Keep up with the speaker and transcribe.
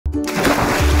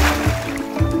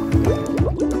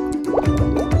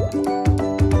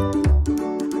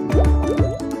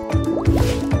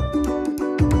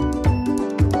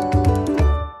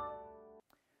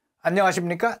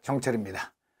안녕하십니까,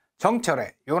 정철입니다.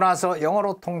 정철의 요나서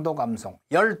영어로 통독 암송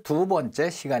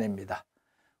 12번째 시간입니다.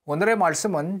 오늘의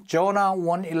말씀은 조나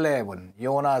 1:11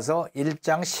 요나서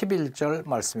 1장 11절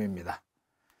말씀입니다.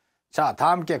 자,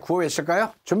 다 함께 구호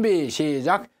외칠까요? 준비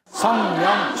시작.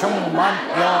 성령 충만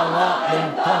영어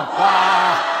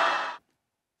능통과.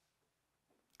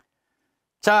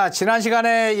 자, 지난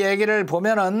시간에 얘기를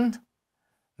보면은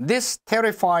This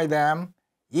terrified them.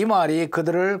 이 말이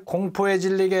그들을 공포에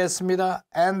질리게 했습니다.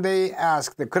 And they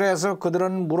asked. 그래서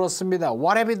그들은 물었습니다.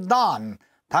 What have you done?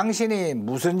 당신이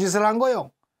무슨 짓을 한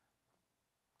거요?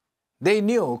 They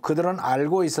knew. 그들은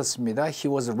알고 있었습니다.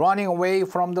 He was running away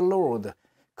from the Lord.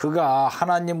 그가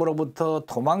하나님으로부터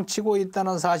도망치고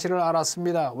있다는 사실을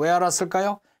알았습니다. 왜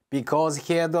알았을까요? Because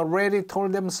he had already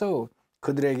told them so.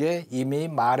 그들에게 이미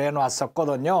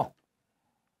말해놨었거든요.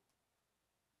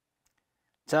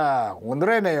 자,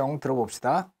 오늘의 내용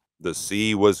들어봅시다. The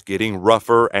sea was getting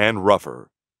rougher and rougher.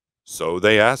 So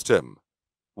they asked him,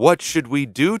 What should we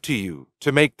do to you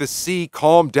to make the sea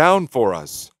calm down for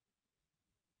us?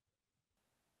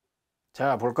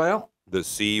 자, 볼까요? The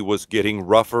sea was getting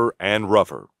rougher and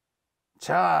rougher.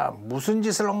 자, 무슨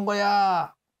짓을 한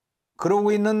거야?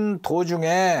 그러고 있는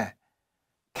도중에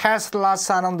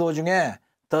캐슬라스 하는 도중에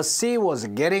The sea was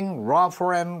getting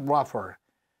rougher and rougher.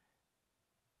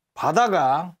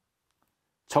 바다가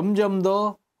점점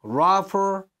더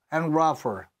rougher and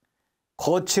rougher,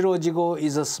 거칠어지고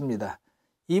있었습니다.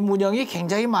 이 문형이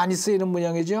굉장히 많이 쓰이는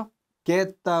문형이죠.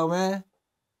 get 다음에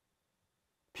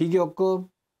비교급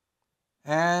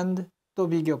and 또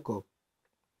비교급.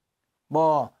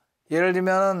 뭐 예를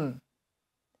들면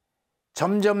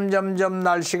점점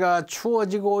날씨가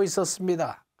추워지고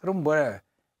있었습니다. 그럼 뭐예요?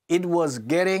 It was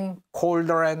getting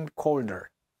colder and colder.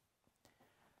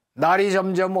 날이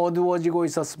점점 어두워지고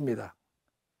있었습니다.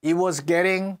 It was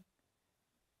getting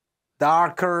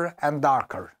darker and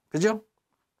darker. 그죠?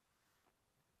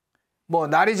 뭐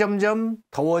날이 점점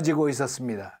더워지고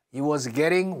있었습니다. It was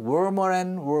getting warmer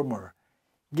and warmer.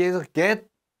 이게 get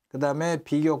그 다음에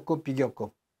비교급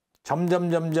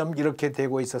점점 이렇게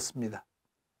되고 있었습니다.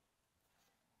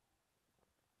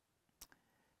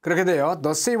 그렇게 돼요.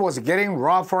 The sea was getting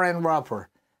rougher and rougher.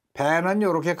 배는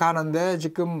이렇게 가는데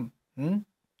지금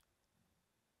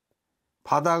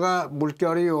바다가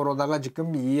물결이 오르다가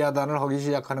지금 이하단을 하기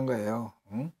시작하는 거예요.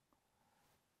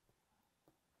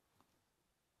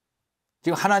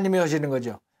 지금 하나님이 하시는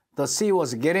거죠. The sea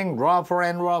was getting rougher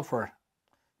and rougher.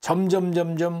 점점.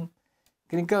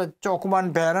 그러니까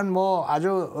조그만 배는 뭐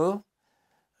아주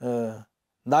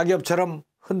낙엽처럼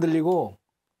흔들리고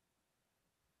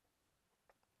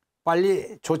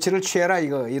빨리 조치를 취해라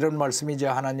이런 말씀이죠,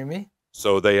 하나님이.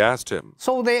 So they asked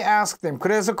him,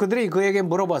 그래서 그들이 그에게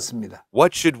물어봤습니다.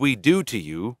 What should we do to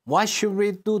you? What should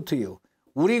we do to you?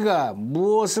 우리가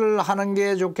무엇을 하는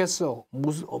게 좋겠어?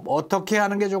 어떻게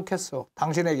하는 게 좋겠어?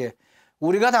 당신에게.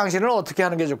 우리가 당신을 어떻게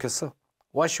하는 게 좋겠어?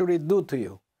 What should we do to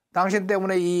you? 당신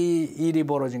때문에 이 일이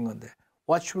벌어진 건데.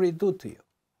 What should we do to you?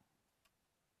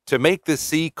 To make the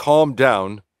sea calm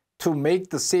down. To make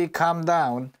the sea calm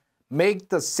down. Make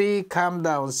the sea calm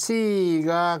down.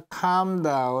 sea가 calm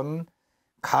down.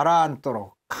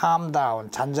 가라앉도록, calm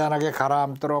down, 잔잔하게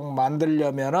가라앉도록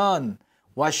만들려면은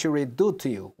What should we do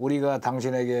to you? 우리가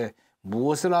당신에게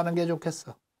무엇을 하는 게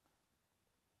좋겠어?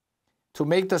 To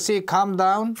make the sea calm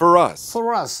down For us.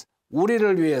 For us.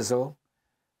 우리를 위해서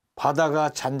바다가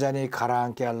잔잔히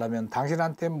가라앉게 하려면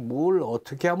당신한테 뭘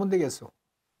어떻게 하면 되겠어?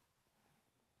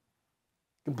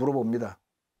 물어봅니다.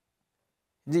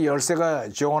 이제 열쇠가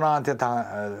조나한테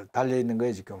달려 있는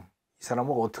거예요, 지금. 이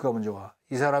사람을 어떻게 하면 좋아?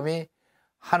 이 사람이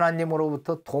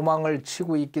하나님으로부터 도망을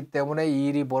치고 있기 때문에 이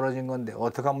일이 벌어진 건데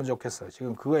어떻게 하면 좋겠어요?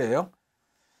 지금 그거예요.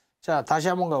 자, 다시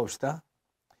한번 가봅시다.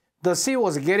 The sea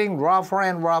was getting rougher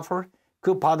and rougher.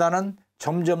 그 바다는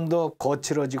점점 더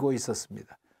거칠어지고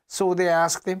있었습니다. So they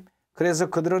asked him.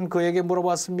 그래서 그들은 그에게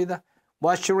물어봤습니다.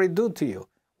 What should we do to you?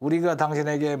 우리가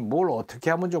당신에게 뭘 어떻게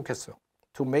하면 좋겠어?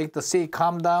 To make the sea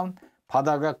calm down.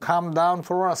 바다가 calm down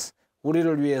for us.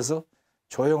 우리를 위해서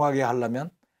조용하게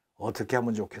하려면 어떻게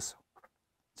하면 좋겠어?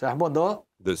 자, 한 번 더.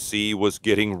 The sea was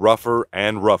getting rougher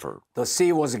and rougher. The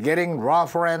sea was getting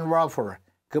rougher and rougher.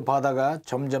 그 바다가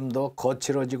점점 더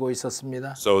거칠어지고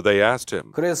있었습니다. So they asked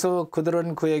him, 그래서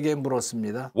그들은 그에게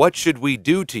물었습니다. What should we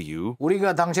do to you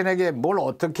우리가 당신에게 뭘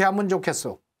어떻게 하면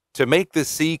좋겠소? to make the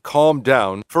sea calm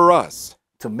down for us?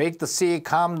 To make the sea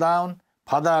calm down.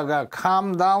 바다가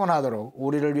calm down 하도록,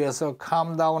 우리를 위해서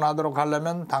calm down 하도록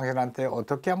하려면 당신한테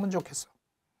어떻게 하면 좋겠어?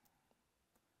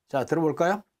 자,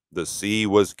 들어볼까요? The sea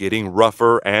was getting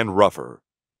rougher and rougher.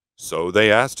 So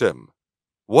they asked him,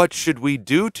 "What should we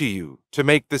do to you to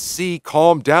make the sea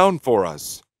calm down for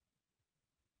us?"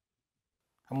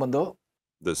 한 번 더.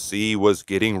 The sea was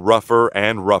getting rougher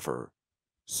and rougher.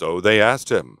 So they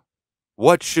asked him,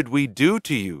 "What should we do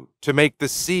to you to make the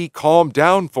sea calm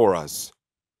down for us?"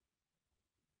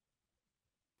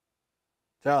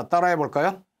 자, 따라해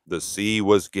볼까요? The sea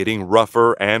was getting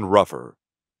rougher and rougher.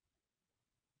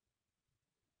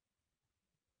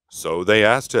 So they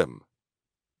asked him,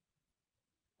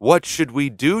 "What should we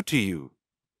do to you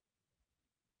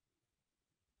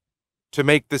to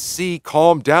make the sea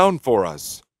calm down for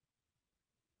us?"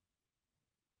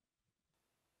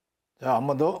 자, 한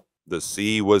번 더. The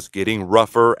sea was getting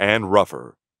rougher and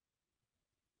rougher.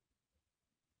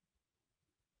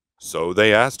 So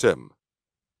they asked him,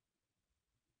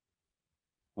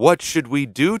 "What should we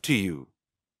do to you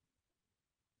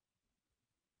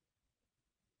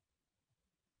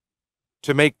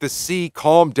to make the sea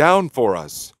calm down for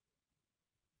us?"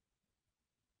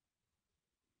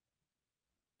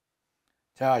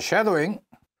 자, shadowing.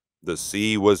 The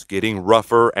sea was getting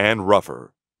rougher and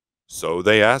rougher. So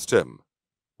they asked him,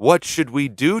 "What should we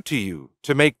do to you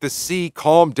to make the sea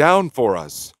calm down for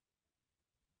us?"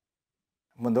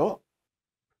 한 번 더.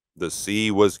 The sea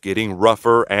was getting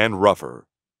rougher and rougher.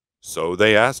 So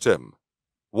they asked him,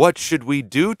 "What should we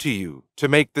do to you to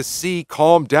make the sea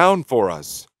calm down for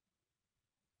us?"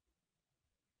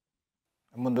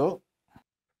 한 번 더.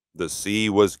 The sea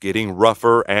was getting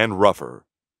rougher and rougher.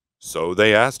 So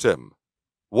they asked him,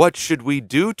 "What should we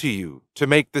do to you to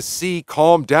make the sea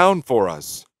calm down for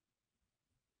us?"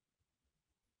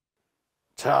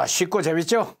 자, 쉽고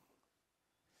재밌죠?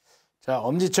 자,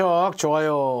 엄지척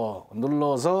좋아요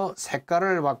눌러서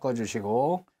색깔을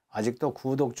바꿔주시고, 아직도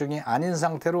구독 중이 아닌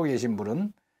상태로 계신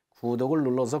분은 구독을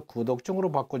눌러서 구독 중으로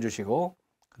바꿔주시고,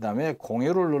 그 다음에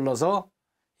공유를 눌러서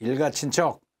일가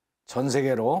친척 전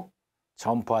세계로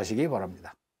전파하시기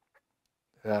바랍니다.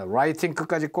 라이팅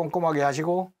끝까지 꼼꼼하게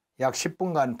하시고 약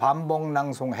 10분간 반복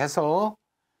낭송해서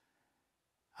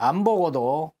안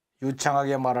보고도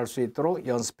유창하게 말할 수 있도록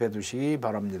연습해 두시기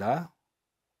바랍니다.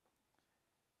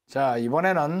 자,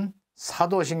 이번에는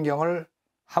사도신경을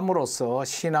함으로써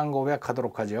신앙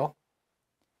고백하도록 하죠.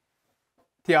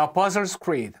 The Apostles'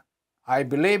 Creed. I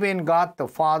believe in God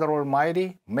the Father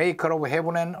Almighty, maker of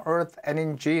heaven and earth, and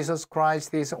in Jesus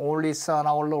Christ, his only Son,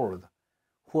 our Lord,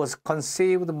 who was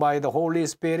conceived by the Holy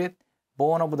Spirit,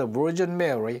 born of the Virgin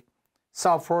Mary,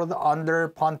 suffered under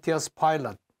Pontius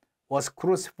Pilate, was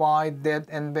crucified, dead,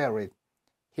 and buried.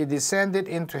 He descended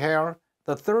into hell.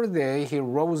 The third day he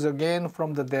rose again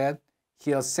from the dead.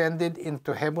 He ascended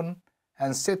into heaven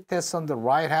and sitteth on the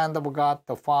right hand of God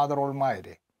the Father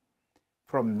Almighty.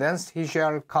 From thence he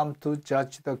shall come to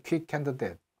judge the quick and the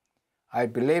dead. I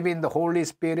believe in the Holy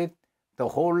Spirit, the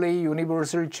holy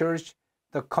universal church,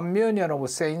 the communion of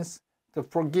saints, the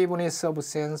forgiveness of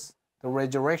sins, the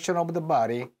resurrection of the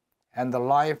body, and the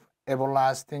life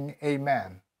everlasting.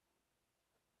 Amen.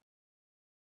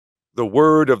 The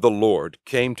word of the Lord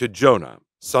came to Jonah,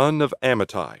 son of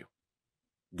Amittai.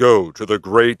 Go to the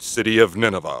great city of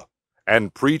Nineveh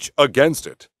and preach against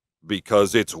it,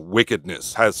 because its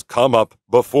wickedness has come up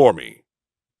before me.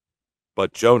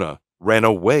 But Jonah ran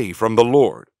away from the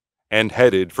Lord and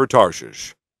headed for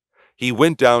Tarshish. He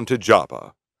went down to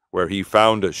Joppa, where he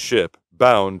found a ship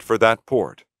bound for that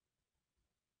port.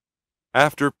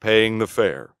 After paying the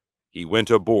fare, he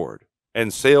went aboard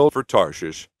and sailed for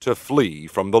Tarshish to flee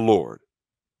from the Lord.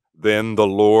 Then the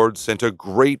Lord sent a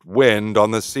great wind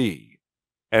on the sea,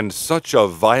 and such a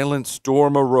violent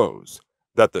storm arose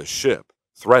that the ship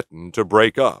threatened to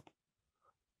break up.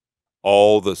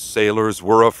 All the sailors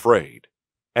were afraid,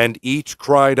 and each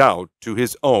cried out to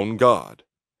his own God,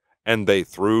 and they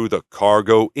threw the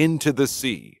cargo into the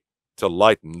sea to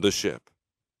lighten the ship.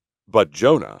 But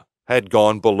Jonah had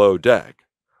gone below deck,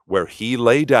 where he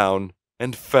lay down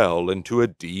and fell into a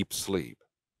deep sleep.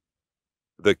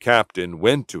 The captain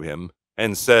went to him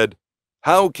and said,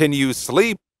 "How can you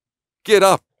sleep? Get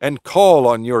up and call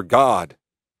on your God.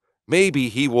 Maybe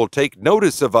he will take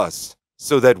notice of us,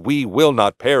 so that we will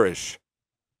not perish."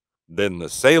 Then the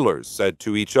sailors said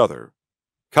to each other,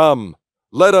 "Come,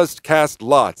 let us cast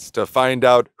lots to find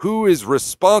out who is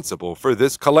responsible for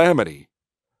this calamity."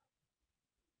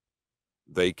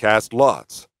 They cast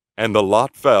lots, and the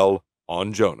lot fell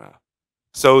on Jonah.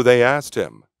 So they asked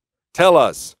him, "Tell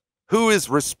us, who is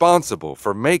responsible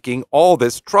for making all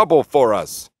this trouble for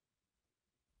us?"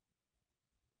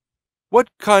 "What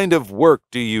kind of work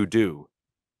do you do?"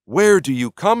 Where do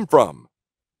you come from?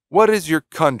 What is your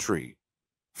country?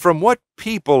 From what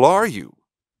people are you?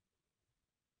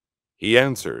 He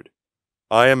answered,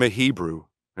 I am a Hebrew,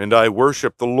 and I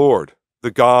worship the Lord,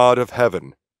 the God of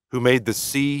heaven, who made the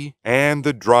sea and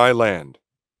the dry land.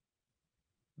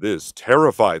 This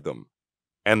terrified them,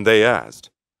 and they asked,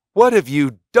 What have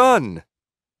you done?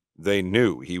 They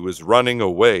knew he was running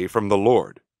away from the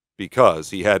Lord, because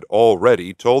he had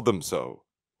already told them so.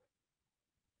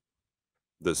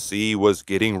 The sea was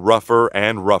getting rougher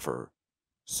and rougher,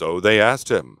 so they asked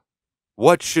him,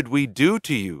 What should we do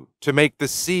to you to make the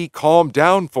sea calm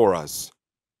down for us?